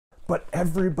but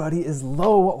everybody is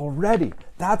low already.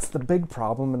 That's the big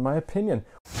problem, in my opinion.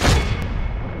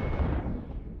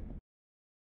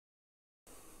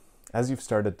 As you've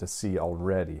started to see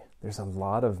already, there's a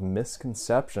lot of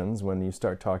misconceptions when you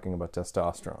start talking about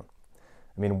testosterone.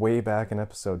 I mean, way back in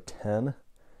episode 10,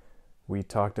 we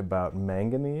talked about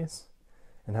manganese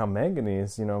and how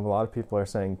manganese, a lot of people are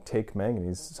saying take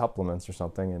manganese supplements or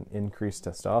something and increase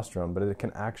testosterone, but it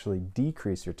can actually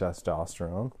decrease your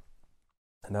testosterone.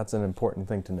 And that's an important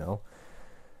thing to know.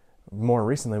 More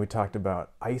recently, we talked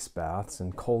about ice baths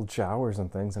and cold showers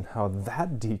and things and how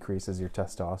that decreases your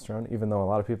testosterone, even though a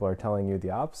lot of people are telling you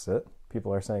the opposite.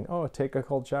 People are saying, oh, take a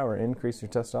cold shower, increase your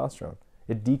testosterone.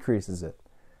 It decreases it.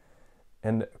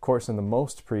 And of course, in the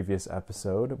most previous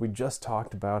episode, we just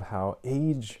talked about how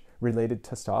age-related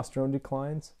testosterone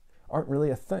declines aren't really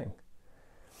a thing.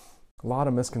 A lot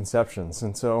of misconceptions.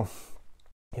 And so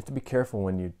you have to be careful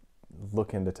when you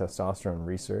look into testosterone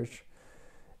research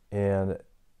and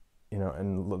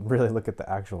really look at the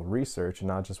actual research and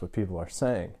not just what people are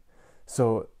saying.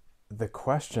 So the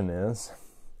question is,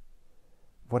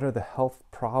 what are the health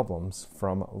problems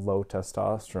from low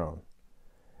testosterone?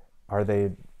 Are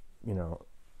they,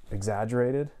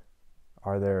 exaggerated?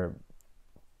 Are there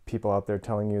people out there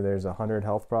telling you there's 100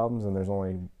 health problems and there's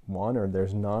only one or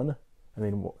there's none? I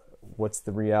mean, what's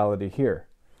the reality here?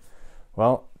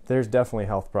 Well, there's definitely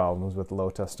health problems with low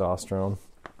testosterone.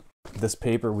 This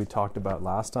paper we talked about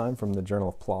last time from the Journal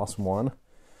of PLOS One,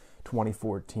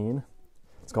 2014.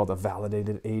 It's called A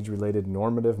Validated Age-Related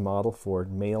Normative Model for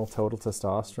Male Total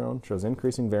Testosterone. Shows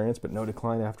increasing variance but no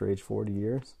decline after age 40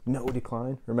 years. No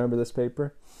decline. Remember this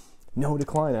paper? No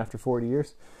decline after 40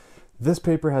 years. This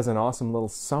paper has an awesome little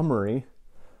summary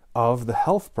of the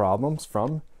health problems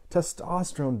from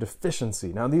testosterone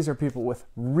deficiency. Now, these are people with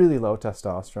really low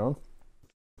testosterone,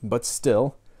 but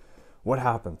still, what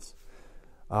happens?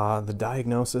 The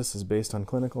diagnosis is based on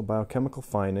clinical biochemical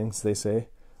findings. They say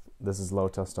this is low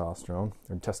testosterone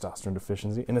or testosterone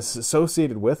deficiency, and it's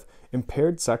associated with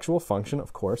impaired sexual function,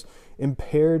 of course,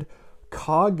 impaired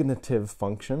cognitive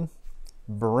function,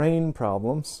 brain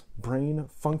problems, brain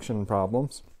function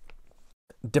problems,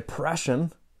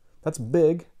 depression, that's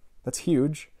big, that's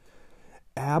huge,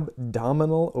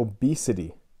 abdominal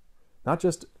obesity, not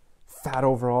just fat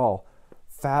overall,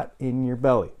 fat in your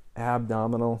belly,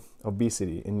 abdominal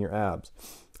obesity in your abs,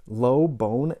 low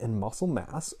bone and muscle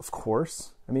mass, of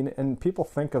course. I mean, and people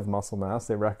think of muscle mass,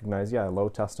 they recognize, yeah, low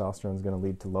testosterone is going to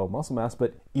lead to low muscle mass,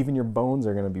 but even your bones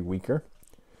are going to be weaker.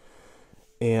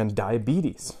 And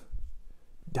diabetes.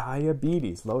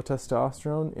 Low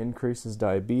testosterone increases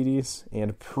diabetes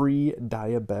and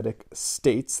pre-diabetic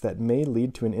states that may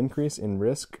lead to an increase in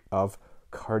risk of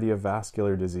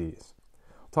cardiovascular disease.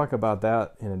 We'll talk about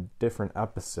that in a different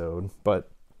episode, but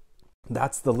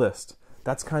that's the list.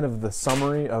 That's kind of the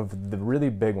summary of the really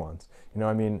big ones.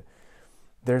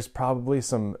 There's probably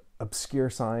some obscure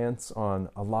science on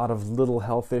a lot of little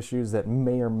health issues that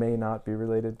may or may not be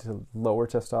related to lower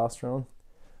testosterone,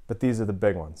 but these are the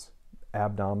big ones.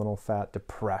 Abdominal fat,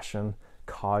 depression,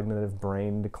 cognitive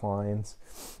brain declines.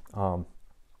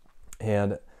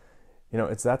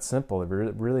 It's that simple. We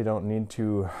really don't need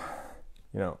to,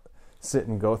 sit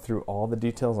and go through all the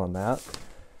details on that,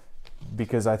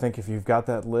 because I think if you've got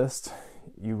that list,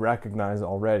 you recognize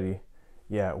already,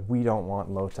 yeah, we don't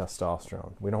want low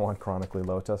testosterone. We don't want chronically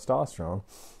low testosterone.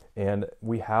 And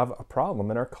we have a problem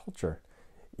in our culture.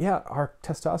 Yeah, our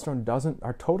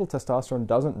total testosterone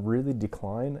doesn't really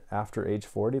decline after age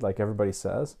 40 like everybody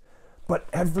says, but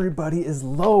everybody is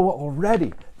low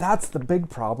already. That's the big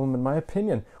problem, in my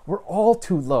opinion. We're all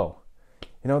too low.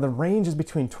 The range is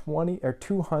between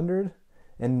 200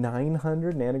 and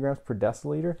 900 nanograms per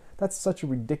deciliter. That's such a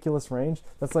ridiculous range.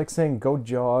 That's like saying go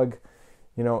jog,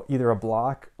 either a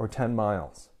block or 10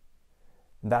 miles.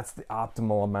 That's the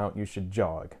optimal amount you should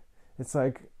jog. It's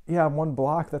like, yeah, 1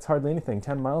 block, that's hardly anything.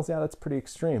 10 miles, yeah, that's pretty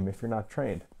extreme if you're not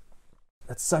trained.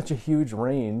 That's such a huge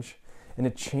range, and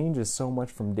it changes so much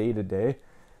from day to day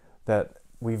that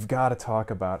we've got to talk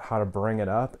about how to bring it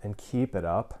up and keep it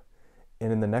up.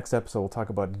 And in the next episode, we'll talk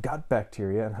about gut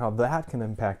bacteria and how that can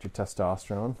impact your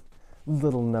testosterone.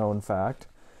 Little known fact.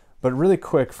 But really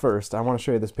quick first, I want to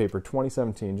show you this paper,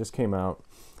 2017, just came out.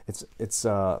 It's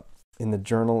in the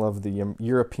Journal of the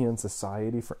European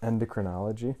Society for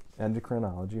Endocrinology,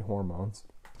 hormones.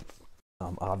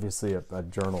 Obviously a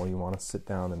journal you want to sit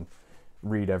down and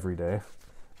read every day.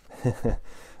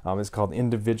 It's called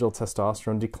Individual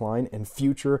Testosterone Decline and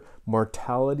Future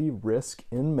Mortality Risk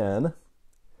in Men.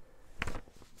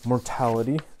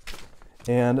 Mortality.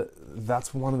 And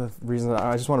that's one of the reasons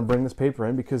I just want to bring this paper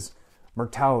in, because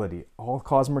Mortality,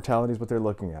 all-cause mortality is what they're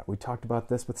looking at. We talked about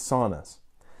this with saunas.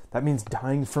 That means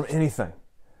dying from anything.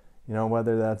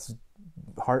 Whether that's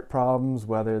heart problems,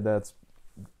 whether that's,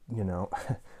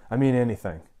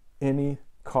 anything. Any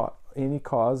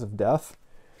cause of death.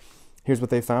 Here's what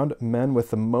they found. Men with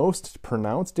the most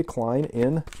pronounced decline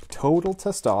in total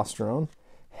testosterone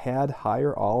had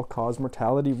higher all-cause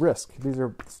mortality risk. These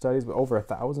are studies with over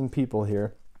 1,000 people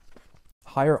here.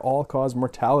 Higher all-cause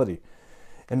mortality.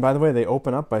 And by the way, they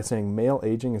open up by saying male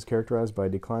aging is characterized by a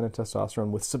decline in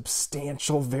testosterone with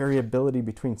substantial variability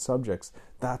between subjects.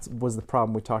 That was the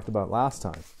problem we talked about last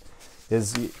time.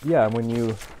 When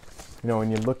you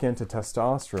look into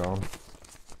testosterone,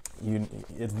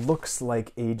 it looks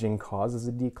like aging causes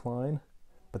a decline,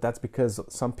 but that's because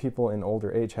some people in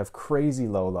older age have crazy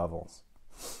low levels.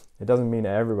 It doesn't mean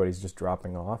everybody's just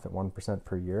dropping off at 1%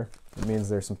 per year. It means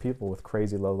there's some people with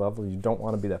crazy low levels. You don't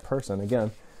want to be that person.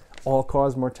 Again,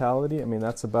 all-cause mortality,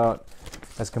 that's about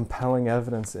as compelling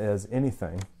evidence as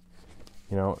anything,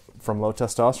 from low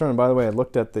testosterone. And by the way, I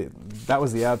looked at that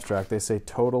was the abstract. They say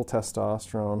total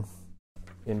testosterone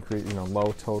increase,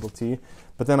 low total T.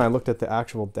 But then I looked at the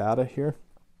actual data here,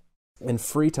 and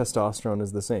free testosterone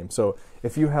is the same. So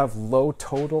if you have low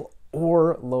total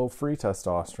or low free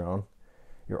testosterone,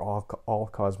 your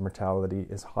all-cause mortality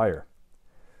is higher.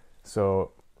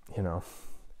 So,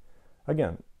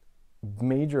 again,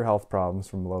 major health problems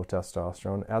from low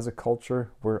testosterone. As a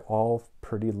culture, we're all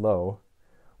pretty low.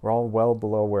 We're all well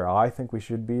below where I think we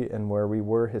should be and where we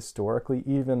were historically,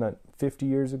 even 50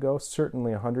 years ago,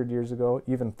 certainly 100 years ago,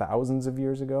 even thousands of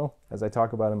years ago, as I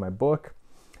talk about in my book.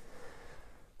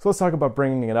 So let's talk about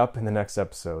bringing it up in the next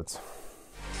episodes.